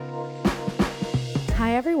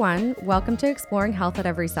Hi everyone, welcome to Exploring Health at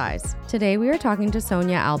Every Size. Today we are talking to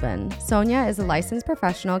Sonia Albin. Sonia is a licensed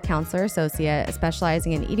professional counselor associate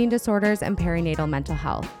specializing in eating disorders and perinatal mental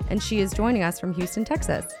health, and she is joining us from Houston,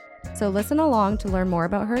 Texas. So listen along to learn more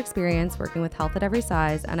about her experience working with Health at Every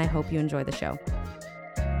Size, and I hope you enjoy the show.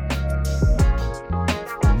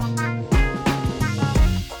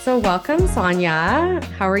 So welcome, Sonia.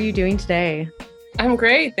 How are you doing today? I'm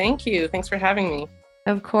great. Thank you. Thanks for having me.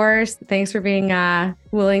 Of course. Thanks for being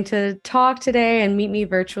willing to talk today and meet me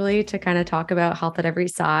virtually to kind of talk about health at every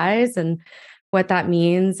size and what that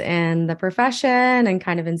means in the profession and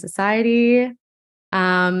kind of in society.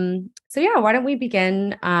 Why don't we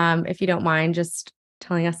begin, if you don't mind, just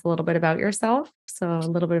telling us a little bit about yourself. So a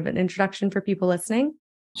little bit of an introduction for people listening.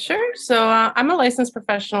 Sure. So I'm a licensed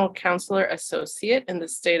professional counselor associate in the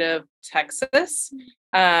state of Texas.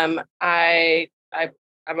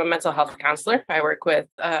 I'm a mental health counselor. I work with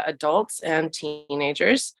adults and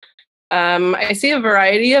teenagers. I see a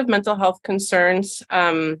variety of mental health concerns,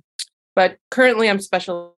 but currently I'm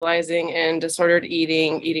specializing in disordered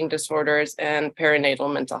eating, eating disorders, and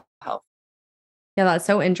perinatal mental health. Yeah, that's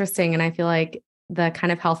so interesting. And I feel like the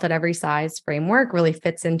kind of health at every size framework really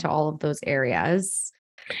fits into all of those areas.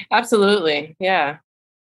 Absolutely. Yeah.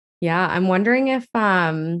 Yeah, I'm wondering if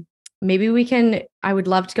maybe I would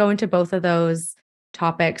love to go into both of those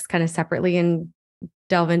topics kind of separately and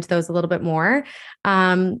delve into those a little bit more.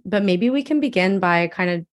 But maybe we can begin by kind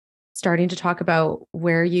of starting to talk about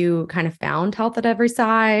where you kind of found health at every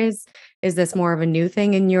size. Is this more of a new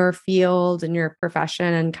thing in your field and your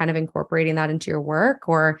profession and kind of incorporating that into your work?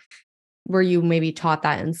 Or were you maybe taught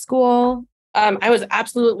that in school? I was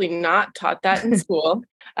absolutely not taught that in school.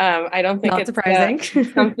 I don't think Not it's surprising.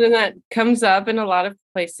 something that comes up in a lot of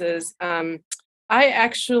places. I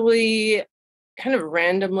actually kind of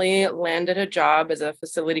randomly landed a job as a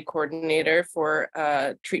facility coordinator for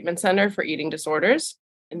a treatment center for eating disorders.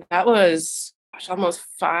 And that was almost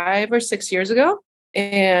 5 or 6 years ago.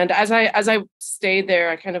 And as I stayed there,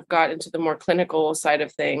 I kind of got into the more clinical side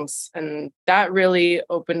of things. And that really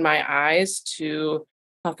opened my eyes to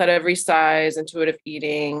health at every size, intuitive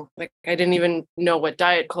eating. Like I didn't even know what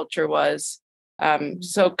diet culture was.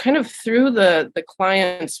 So kind of through the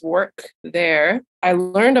client's work there, I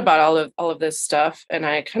learned about all of this stuff, and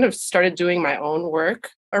I kind of started doing my own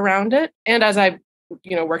work around it. And as I,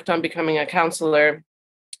 worked on becoming a counselor,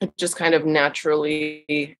 it just kind of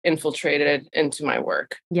naturally infiltrated into my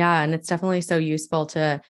work. Yeah, and it's definitely so useful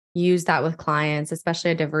to use that with clients,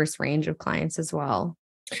 especially a diverse range of clients as well.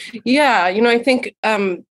 Yeah, I think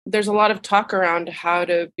there's a lot of talk around how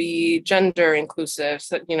to be gender inclusive,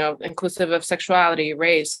 so, inclusive of sexuality,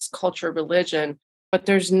 race, culture, religion, but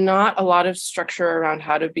there's not a lot of structure around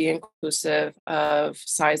how to be inclusive of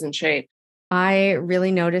size and shape. I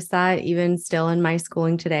really noticed that even still in my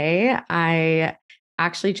schooling today. I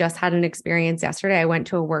actually just had an experience yesterday. I went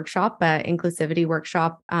to a workshop, an inclusivity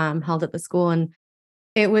workshop held at the school, and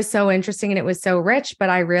it was so interesting and it was so rich. But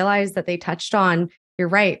I realized that they touched on, you're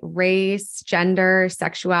right, race, gender,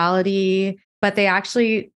 sexuality, but they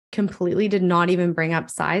actually completely did not even bring up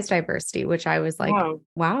size diversity, which I was like, Wow.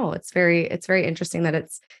 wow, it's very interesting that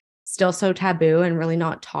it's still so taboo and really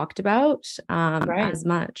not talked about Right. as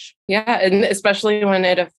much. Yeah, and especially when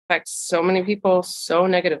it affects so many people so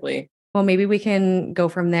negatively. Well, maybe we can go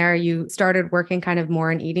from there. You started working kind of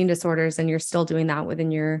more in eating disorders, and you're still doing that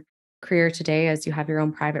within your career today as you have your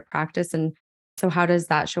own private practice. And so how does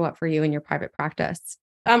that show up for you in your private practice?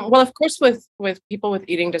 Well, of course, with people with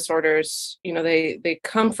eating disorders, they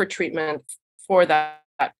come for treatment for that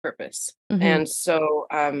purpose, Mhm. and so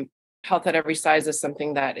health at every size is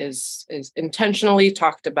something that is intentionally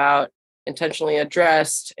talked about, intentionally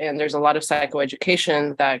addressed, and there's a lot of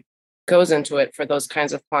psychoeducation that goes into it for those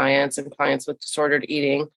kinds of clients and clients with disordered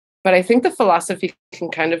eating. But I think the philosophy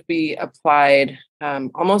can kind of be applied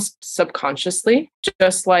almost subconsciously,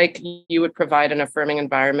 just like you would provide an affirming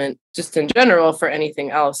environment just in general for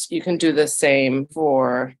anything else. You can do the same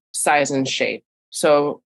for size and shape.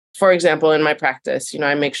 So, for example, in my practice,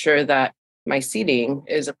 I make sure that my seating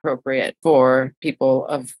is appropriate for people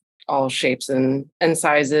of all shapes and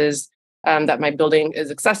sizes. That my building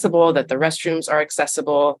is accessible, that the restrooms are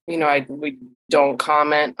accessible. We don't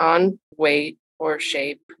comment on weight or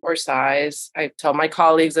shape or size. I tell my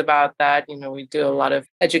colleagues about that. We do a lot of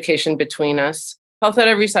education between us. Health at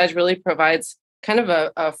Every Size really provides kind of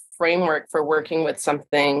a framework for working with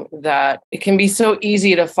something that it can be so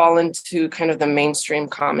easy to fall into kind of the mainstream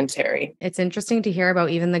commentary. It's interesting to hear about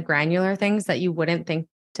even the granular things that you wouldn't think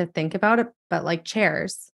about it, but like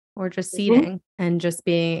chairs or just Mhm. seating and just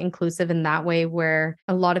being inclusive in that way where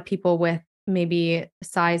a lot of people with maybe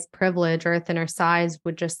size privilege or a thinner size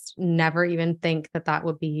would just never even think that that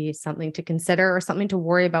would be something to consider or something to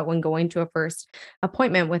worry about when going to a first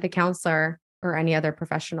appointment with a counselor or any other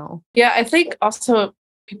professional. Yeah, I think also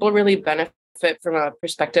people really benefit from a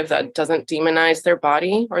perspective that doesn't demonize their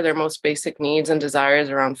body or their most basic needs and desires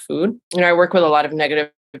around food. I work with a lot of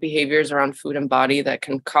negative behaviors around food and body that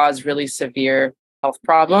can cause really severe health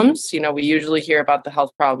problems. We usually hear about the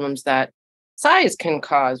health problems that size can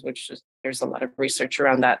cause, which is, there's a lot of research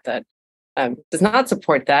around that does not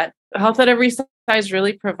support that. Health at every size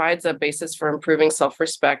really provides a basis for improving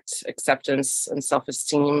self-respect, acceptance, and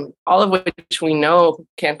self-esteem, all of which we know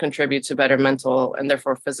can contribute to better mental and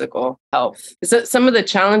therefore physical health. So some of the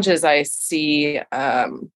challenges I see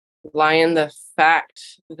lie in the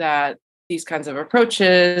fact that these kinds of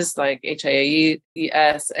approaches like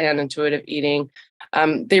HIIS and intuitive eating,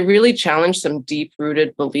 they really challenge some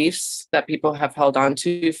deep-rooted beliefs that people have held on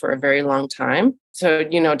to for a very long time. So,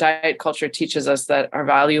 diet culture teaches us that our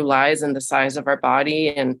value lies in the size of our body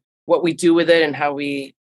and what we do with it and how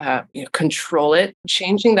we control it.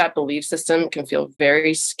 Changing that belief system can feel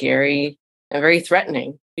very scary and very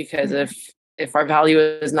threatening because if our value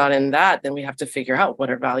is not in that, then we have to figure out what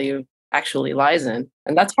our value actually lies in.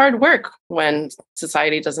 And that's hard work when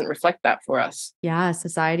society doesn't reflect that for us. Yeah,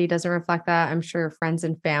 society doesn't reflect that. I'm sure friends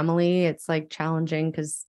and family, it's like challenging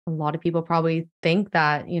because a lot of people probably think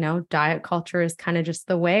that, diet culture is kind of just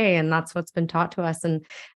the way and that's what's been taught to us. And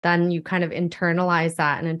then you kind of internalize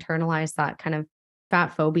that kind of fat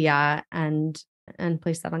phobia and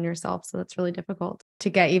place that on yourself. So that's really difficult to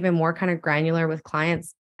get even more kind of granular with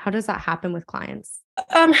clients. How does that happen with clients?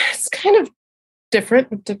 It's kind of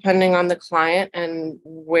different depending on the client and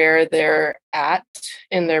where they're at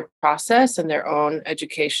in their process and their own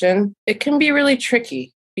education. It can be really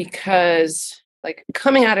tricky because like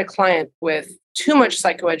coming at a client with too much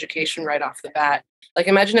psychoeducation right off the bat, like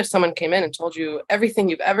imagine if someone came in and told you everything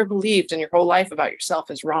you've ever believed in your whole life about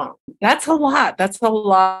yourself is wrong. That's a lot. That's a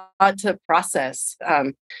lot to process.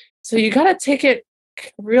 So you got to take it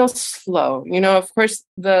real slow. Of course,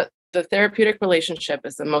 the therapeutic relationship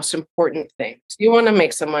is the most important thing. So you want to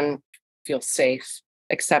make someone feel safe,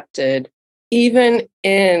 accepted, even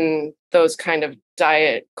in those kind of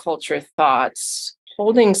diet culture thoughts,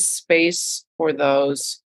 holding space for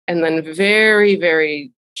those, and then very,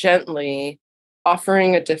 very gently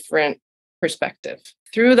offering a different perspective.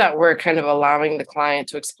 Through that work, kind of allowing the client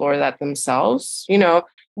to explore that themselves.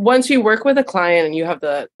 Once you work with a client and you have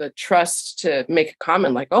the trust to make a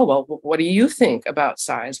comment like, oh, well, what do you think about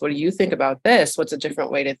size? What do you think about this? What's a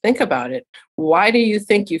different way to think about it? Why do you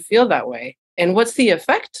think you feel that way? And what's the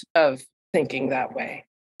effect of thinking that way?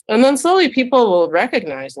 And then slowly people will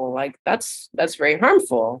recognize, well, like that's very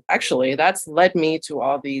harmful. Actually, that's led me to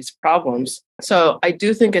all these problems. So I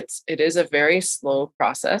do think it is a very slow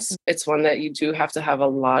process. It's one that you do have to have a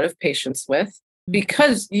lot of patience with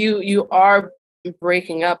because you are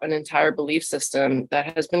breaking up an entire belief system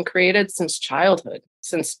that has been created since childhood,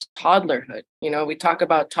 since toddlerhood. We talk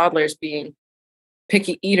about toddlers being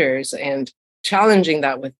picky eaters and challenging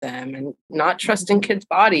that with them and not trusting kids'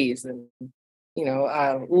 bodies and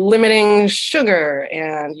limiting sugar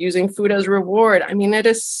and using food as reward. I mean, it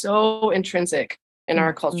is so intrinsic in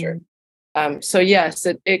our culture. So yes,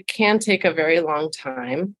 it can take a very long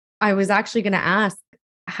time. I was actually going to ask,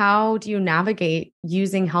 how do you navigate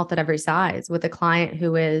using health at every size with a client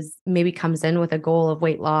who is maybe comes in with a goal of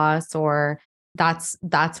weight loss, or that's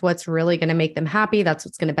what's really going to make them happy. That's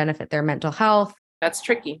what's going to benefit their mental health. That's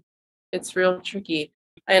tricky. It's real tricky.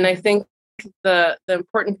 And I think the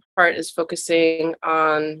important part is focusing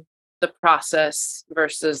on the process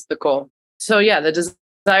versus the goal. So yeah, the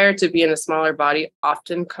desire to be in a smaller body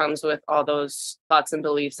often comes with all those thoughts and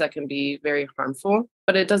beliefs that can be very harmful,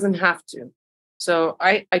 but it doesn't have to. So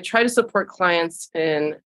I try to support clients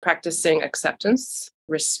in practicing acceptance,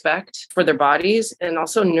 respect for their bodies, and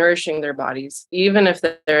also nourishing their bodies, even if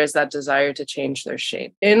there is that desire to change their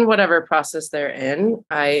shape. In whatever process they're in,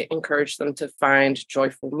 I encourage them to find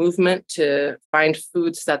joyful movement, to find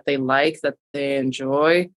foods that they like, that they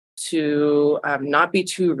enjoy, to not be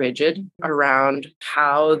too rigid around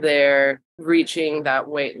how they're reaching that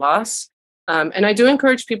weight loss. And I do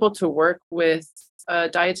encourage people to work with a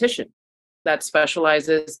dietitian that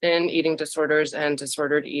specializes in eating disorders and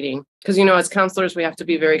disordered eating. Because, as counselors, we have to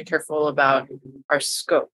be very careful about our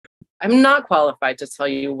scope. I'm not qualified to tell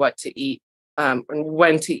you what to eat and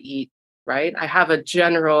when to eat, right? I have a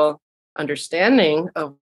general understanding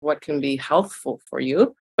of what can be healthful for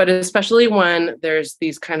you, but especially when there's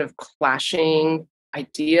these kind of clashing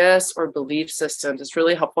ideas or belief systems, it's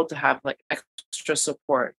really helpful to have like extra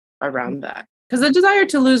support around that. Because the desire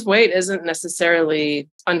to lose weight isn't necessarily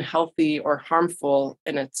unhealthy or harmful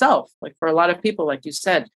in itself. Like for a lot of people, like you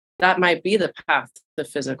said, that might be the path to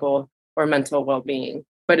physical or mental well-being.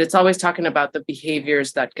 But it's always talking about the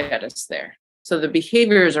behaviors that get us there. So the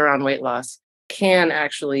behaviors around weight loss can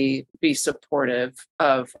actually be supportive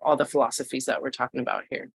of all the philosophies that we're talking about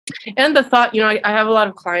here. And the thought, I have a lot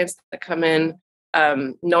of clients that come in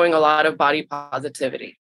knowing a lot of body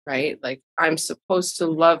positivity, right? Like I'm supposed to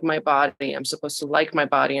love my body, I'm supposed to like my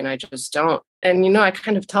body, and I just don't. And I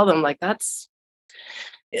kind of tell them like that's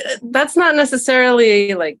not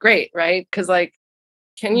necessarily like great, right? Because like,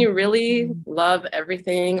 can you really love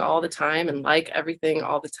everything all the time and like everything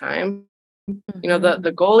all the time?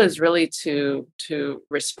 The goal is really to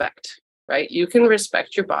respect, right? You can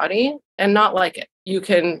respect your body and not like it. You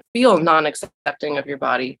can feel non-accepting of your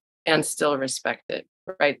body and still respect it,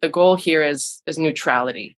 right? The goal here is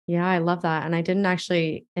neutrality. Yeah, I love that. And I didn't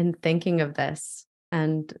actually, in thinking of this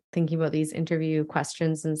and thinking about these interview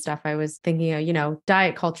questions and stuff, I was thinking of,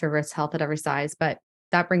 diet culture versus health at every size. But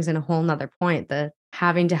that brings in a whole nother point, the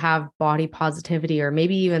having to have body positivity, or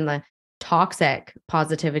maybe even the toxic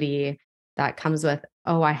positivity that comes with,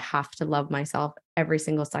 oh, I have to love myself every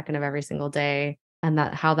single second of every single day. And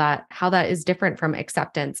how that is different from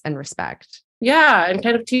acceptance and respect. Yeah, and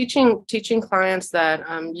kind of teaching clients that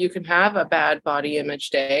you can have a bad body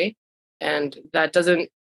image day, and that doesn't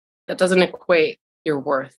equate your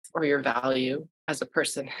worth or your value as a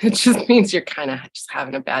person. It just means you're kind of just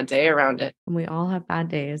having a bad day around it. And we all have bad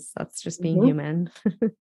days. That's just being Mhm. human.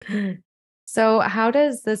 So, how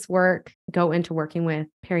does this work go into working with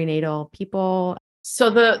perinatal people? So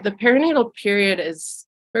the perinatal period is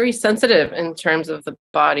very sensitive in terms of the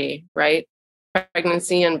body, right?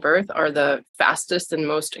 Pregnancy and birth are the fastest and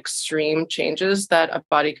most extreme changes that a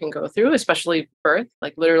body can go through, especially birth.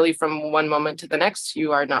 Like literally from one moment to the next,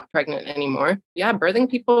 you are not pregnant anymore. Yeah, birthing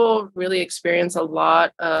people really experience a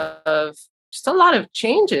lot of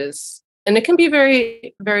changes. And it can be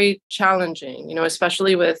very, very challenging,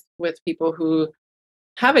 especially with people who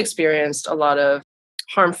have experienced a lot of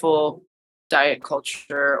harmful diet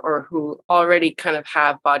culture or who already kind of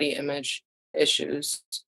have body image issues.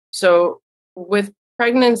 So with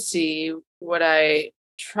pregnancy, what I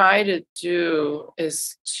try to do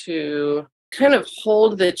is to kind of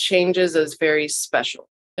hold the changes as very special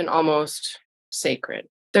and almost sacred.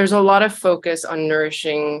 There's a lot of focus on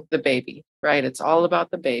nourishing the baby, right? It's all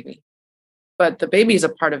about the baby, but the baby is a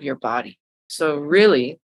part of your body. So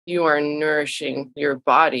really, you are nourishing your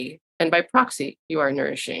body, and by proxy, you are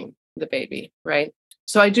nourishing the baby, right?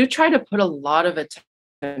 So I do try to put a lot of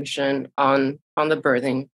attention on the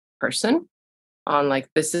birthing person, on like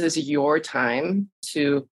this is your time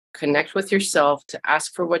to connect with yourself, to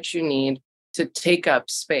ask for what you need, to take up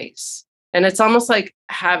space. And it's almost like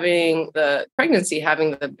having the pregnancy,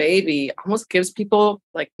 having the baby almost gives people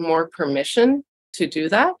like more permission to do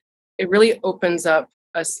that. It really opens up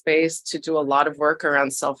a space to do a lot of work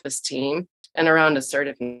around self-esteem and around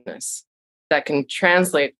assertiveness that can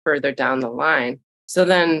translate further down the line. So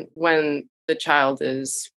then when the child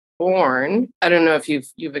is born, I don't know if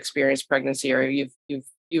you've experienced pregnancy or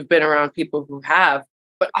you've been around people who have,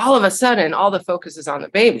 but all of a sudden all the focus is on the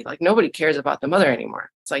baby. Like nobody cares about the mother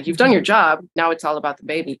anymore. It's like you've done your job, now it's all about the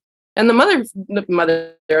baby. And the mother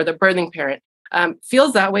or the birthing parent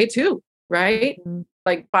feels that way too, right? Mhm.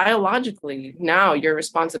 Like biologically, now your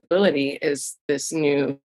responsibility is this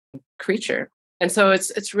new creature. And so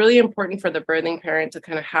it's really important for the birthing parent to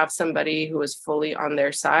kind of have somebody who is fully on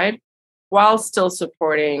their side while still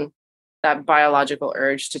supporting that biological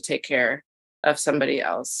urge to take care of somebody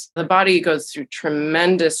else. The body goes through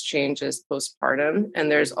tremendous changes postpartum, and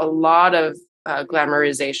there's a lot of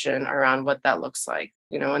glamorization around what that looks like.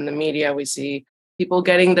 In the media, we see people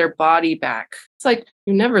getting their body back. It's like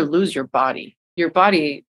you never lose your body. Your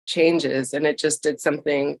body changes, and it just did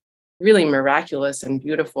something really miraculous and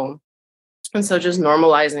beautiful. And so just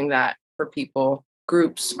normalizing that for people,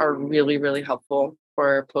 groups are really, really helpful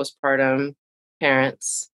for postpartum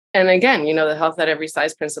parents. And again, the health at every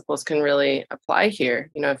size principles can really apply here.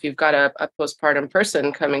 If you've got a postpartum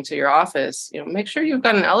person coming to your office, make sure you've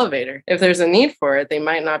got an elevator. If there's a need for it, they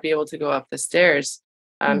might not be able to go up the stairs.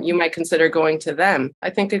 You might consider going to them. I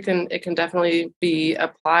think it can definitely be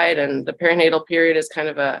applied. And the perinatal period is kind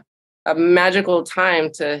of a magical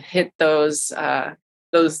time to hit those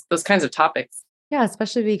kinds of topics. Yeah,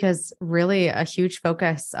 especially because really a huge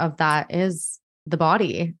focus of that is the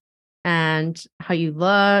body and how you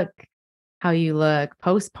look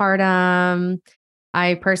postpartum.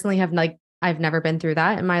 I personally have like I've never been through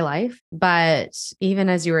that in my life. But even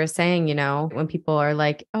as you were saying, when people are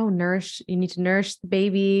like, oh, you need to nourish the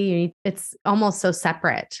baby, it's almost so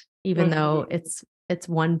separate, even though Mhm. it's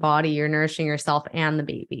one body, you're nourishing yourself and the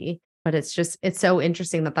baby. But it's so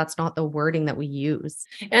interesting that that's not the wording that we use.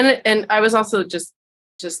 And I was also just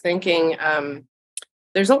thinking,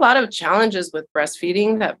 there's a lot of challenges with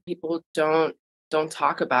breastfeeding that people don't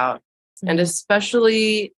talk about. And Mm,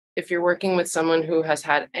 especially if you're working with someone who has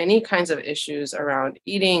had any kinds of issues around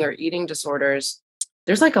eating or eating disorders,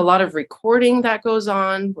 there's like a lot of recording that goes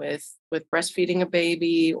on with breastfeeding a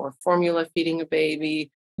baby or formula feeding a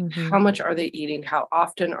baby. mhm. How much are they eating? How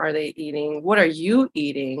often are they eating? What are you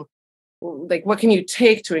eating? Like what can you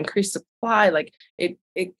take to increase supply? Like it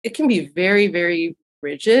can be very, very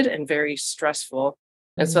rigid and very stressful.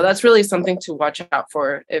 And so Mm. that's really something to watch out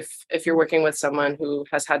for if you're working with someone who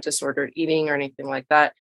has had disordered eating or anything like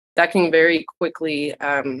that. That can very quickly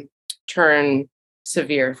turn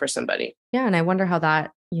severe for somebody. Yeah, and I wonder how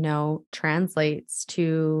that, translates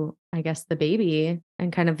to, I guess, the baby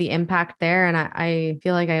and kind of the impact there. And I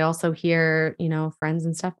feel like I also hear, friends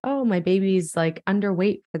and stuff, oh, my baby's like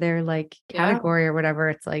underweight for their like Yeah. category or whatever.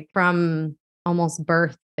 It's like from almost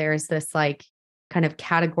birth, there's this like kind of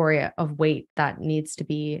category of weight that needs to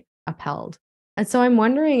be upheld. And so I'm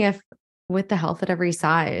wondering if with the health at every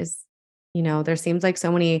size, there seems like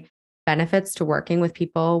so many benefits to working with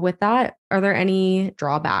people with that. Are there any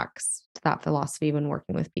drawbacks to that philosophy when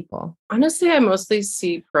working with people? Honestly, I mostly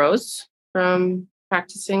see pros from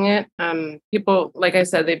practicing it. People, like I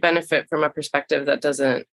said, they benefit from a perspective that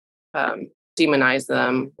doesn't um, demonize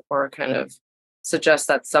them or kind of suggest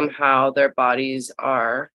that somehow their bodies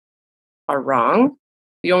are wrong.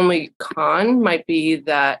 The only con might be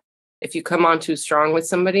that if you come on too strong with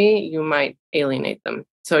somebody, you might alienate them.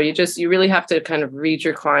 So you really have to kind of read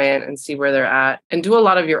your client and see where they're at and do a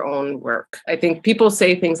lot of your own work. I think people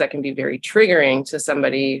say things that can be very triggering to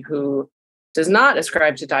somebody who does not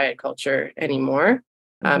ascribe to diet culture anymore.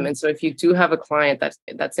 Mhm. And so if you do have a client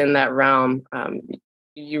that's in that realm,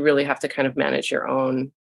 you really have to kind of manage your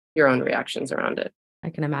own reactions around it.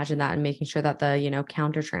 I can imagine that and making sure that the,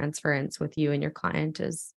 counter transference with you and your client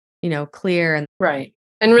is, clear. And Right.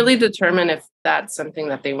 And really determine if that's something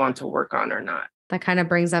that they want to work on or not. that kind of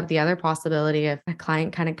brings up the other possibility if a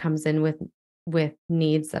client kind of comes in with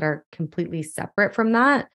needs that are completely separate from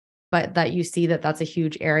that, but that you see that that's a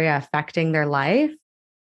huge area affecting their life.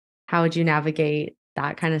 How would you navigate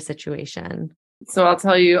that kind of situation? So I'll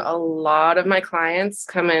tell you, a lot of my clients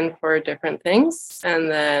come in for different things.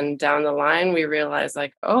 And then down the line, we realize,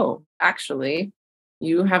 like, oh, actually,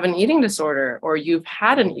 you have an eating disorder or you've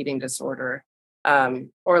had an eating disorder.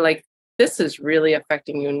 Or like, this is really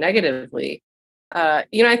affecting you negatively.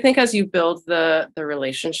 I think as you build the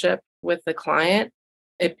relationship with the client,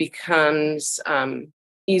 it becomes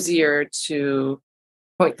easier to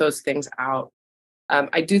point those things out.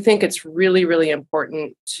 I do think it's really, really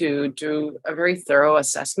important to do a very thorough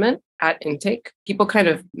assessment at intake. People kind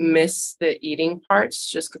of miss the eating parts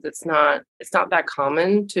just because it's not that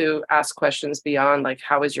common to ask questions beyond like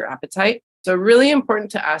how is your appetite. So really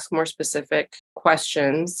important to ask more specific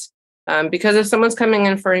questions because if someone's coming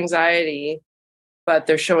in for anxiety, but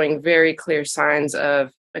they're showing very clear signs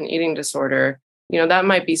of an eating disorder, that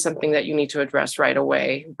might be something that you need to address right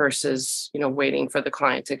away versus waiting for the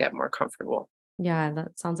client to get more comfortable. Yeah,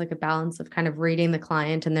 that sounds like a balance of kind of reading the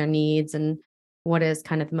client and their needs and what is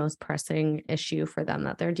kind of the most pressing issue for them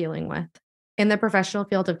that they're dealing with. In the professional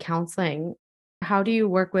field of counseling, how do you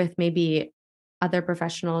work with maybe other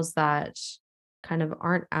professionals that kind of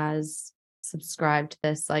aren't as subscribed to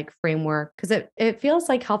this like framework? Because it feels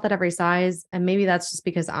like health at every size, and maybe that's just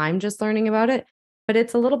because I'm just learning about it, but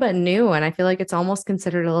it's a little bit new and I feel like it's almost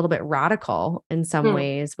considered a little bit radical in some Hmm.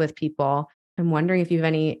 ways with people. I'm wondering if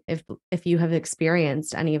you have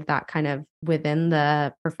experienced any of that kind of within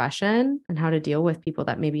the profession and how to deal with people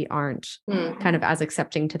that maybe aren't kind Hmm. of as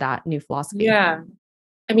accepting to that new philosophy. Yeah.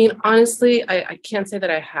 I mean, honestly, I can't say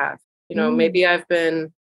that I have. Mm, Maybe I've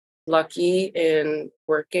been lucky in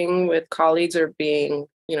working with colleagues or being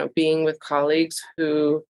with colleagues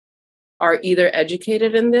who are either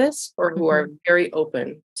educated in this or who are mhm, very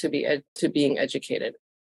open to being educated.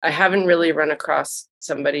 I haven't really run across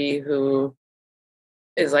somebody who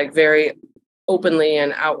is like very openly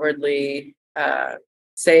and outwardly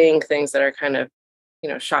saying things that are kind of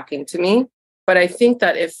shocking to me. But I think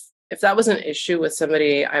that if that was an issue with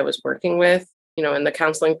somebody I was working with, in the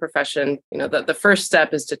counseling profession, the first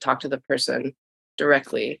step is to talk to the person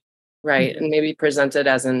directly, right? mhm. And maybe present it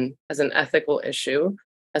as an ethical issue,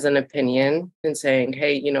 as an opinion, and saying,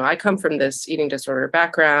 hey, I come from this eating disorder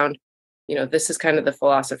background. this is kind of the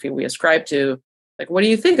philosophy we ascribe to. Like, what do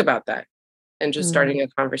you think about that? And just starting a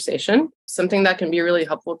conversation. Something that can be really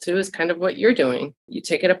helpful too is kind of what you're doing. You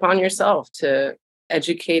take it upon yourself to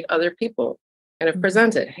educate other people, kind of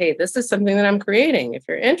present it. Hey, this is something that I'm creating. If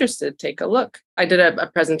you're interested, take a look. I did a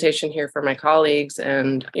presentation here for my colleagues,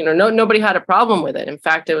 and nobody had a problem with it. In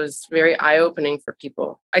fact, it was very eye-opening for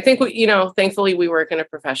people. I think thankfully we work in a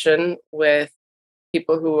profession with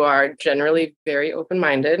people who are generally very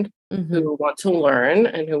open-minded, who want to learn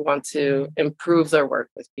and who want to improve their work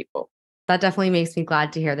with people. That definitely makes me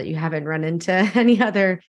glad to hear that you haven't run into any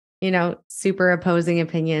other, super opposing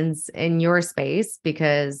opinions in your space,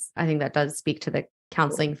 because I think that does speak to the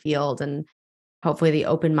counseling field and hopefully the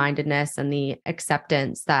open-mindedness and the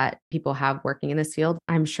acceptance that people have working in this field.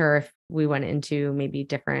 I'm sure if we went into maybe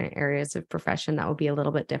different areas of profession, that would be a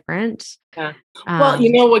little bit different. Yeah.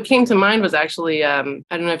 Well, what came to mind was actually, I don't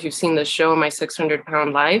know if you've seen the show, My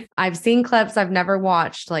 600-Pound Life. I've seen clips. I've never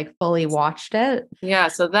fully watched it. Yeah.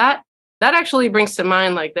 So that actually brings to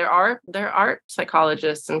mind, like, there are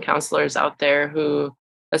psychologists and counselors out there who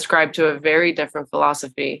ascribe to a very different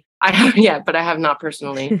philosophy. I have not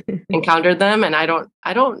personally encountered them, and I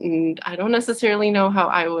don't necessarily know how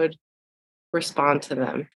I would respond to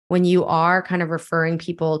them. When you are kind of referring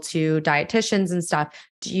people to dietitians and stuff,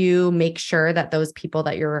 do you make sure that those people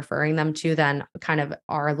that you're referring them to then kind of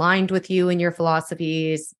are aligned with you and your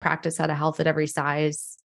philosophies, practice at a health at every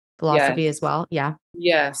size philosophy as well? Yeah.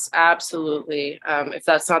 Yes, absolutely. If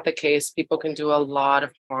that's not the case, people can do a lot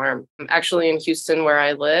of harm. Actually, in Houston, where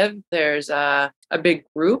I live, there's a big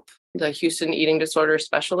group, the Houston Eating Disorder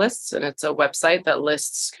Specialists, and it's a website that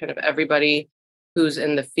lists kind of everybody who's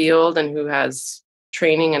in the field and who has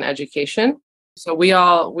training and education. So we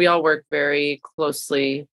all work very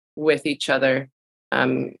closely with each other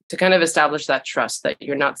to kind of establish that trust that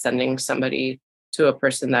you're not sending somebody to a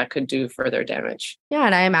person that could do further damage. Yeah.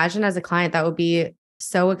 And I imagine as a client, that would be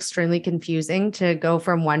so extremely confusing to go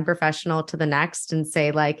from one professional to the next and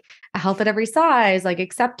say, like, a health at every size, like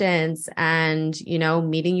acceptance and,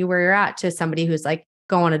 meeting you where you're at, to somebody who's like,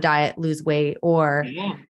 go on a diet, lose weight, or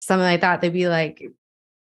something like that. They'd be like,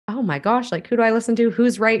 oh my gosh, like, who do I listen to?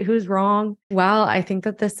 Who's right? Who's wrong? Well, I think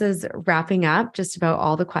that this is wrapping up just about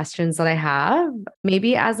all the questions that I have.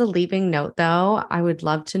 Maybe as a leaving note, though, I would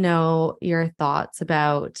love to know your thoughts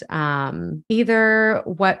about either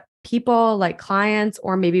what people, like clients,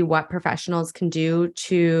 or maybe what professionals can do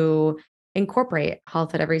to incorporate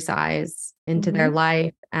health at every size into their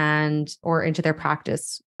life or into their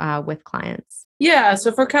practice with clients. Yeah.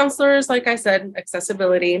 So for counselors, like I said,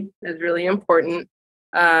 accessibility is really important.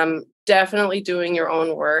 Definitely doing your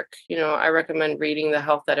own work. I recommend reading the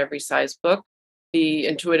Health at Every Size book. The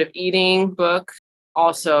Intuitive Eating book,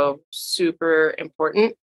 also super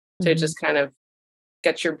important to just kind of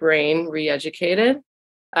get your brain re-educated.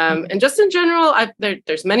 And just in general,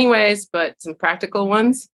 there's many ways, but some practical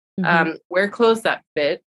ones. Wear clothes that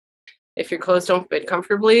fit. If your clothes don't fit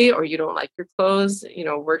comfortably, or you don't like your clothes,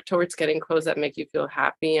 work towards getting clothes that make you feel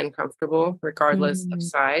happy and comfortable, regardless of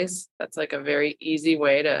size. That's like a very easy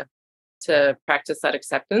way to practice that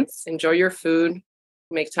acceptance. Enjoy your food,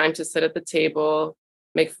 make time to sit at the table,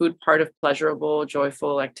 make food part of pleasurable,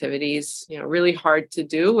 joyful activities, really hard to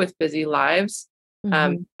do with busy lives,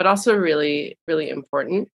 but also really, really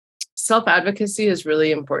important. Self-advocacy is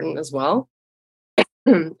really important as well,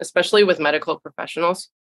 especially with medical professionals.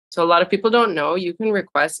 So a lot of people don't know you can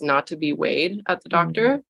request not to be weighed at the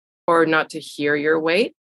doctor or not to hear your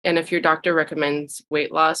weight. And if your doctor recommends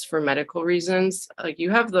weight loss for medical reasons, you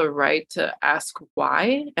have the right to ask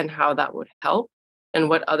why and how that would help and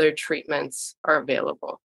what other treatments are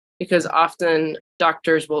available. Because often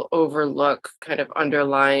doctors will overlook kind of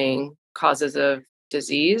underlying causes of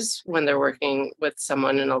disease when they're working with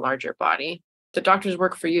someone in a larger body. The doctors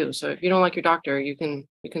work for you. So if you don't like your doctor, you can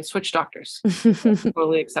switch doctors. That's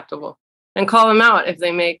totally acceptable. And call them out if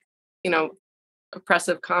they make,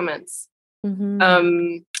 oppressive comments.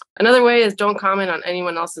 Another way is don't comment on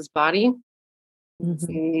anyone else's body. It's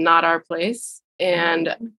not our place.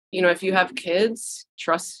 And, if you have kids,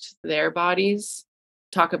 trust their bodies.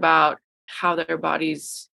 Talk about how their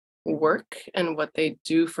bodies work and what they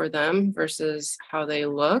do for them versus how they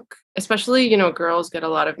look. Especially, girls get a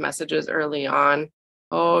lot of messages early on.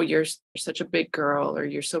 Oh, you're such a big girl, or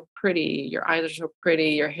you're so pretty. Your eyes are so pretty.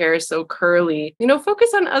 Your hair is so curly.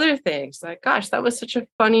 Focus on other things. Like, gosh, that was such a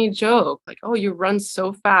funny joke. Like, oh, you run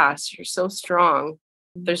so fast. You're so strong.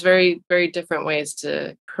 There's very, very different ways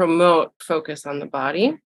to promote focus on the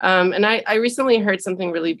body. And I recently heard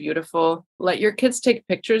something really beautiful. Let your kids take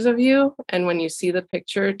pictures of you. And when you see the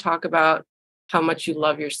picture, talk about how much you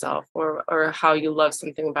love yourself or how you love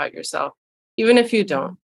something about yourself. even if you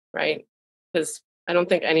don't, right? Because I don't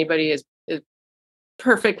think anybody is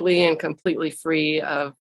perfectly and completely free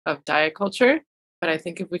of diet culture. But I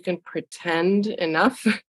think if we can pretend enough,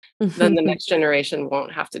 then the next generation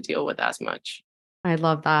won't have to deal with as much. I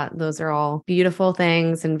love that. Those are all beautiful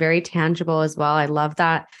things and very tangible as well. I love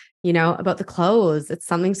that, about the clothes. It's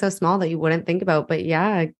something so small that you wouldn't think about, but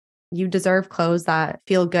yeah, you deserve clothes that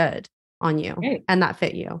feel good on you Right. and that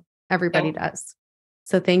fit you. Everybody Yeah. does.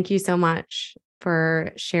 So thank you so much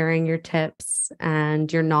for sharing your tips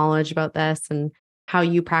and your knowledge about this and how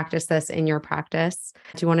you practice this in your practice.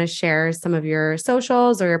 Do you want to share some of your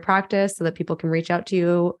socials or your practice so that people can reach out to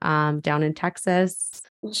you down in Texas?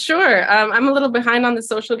 Sure. I'm a little behind on the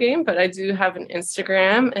social game, but I do have an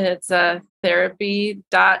Instagram. And it's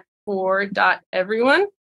therapy.for.everyone.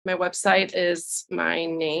 My website is my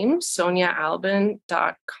name,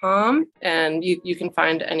 soniaalbin.com. And you can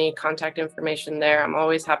find any contact information there. I'm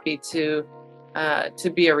always happy to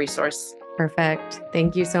be a resource. Perfect.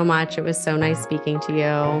 Thank you so much. It was so nice speaking to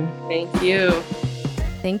you. Thank you.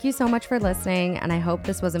 Thank you so much for listening, and I hope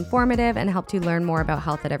this was informative and helped you learn more about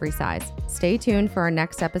health at every size. Stay tuned for our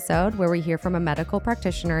next episode where we hear from a medical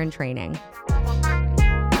practitioner in training.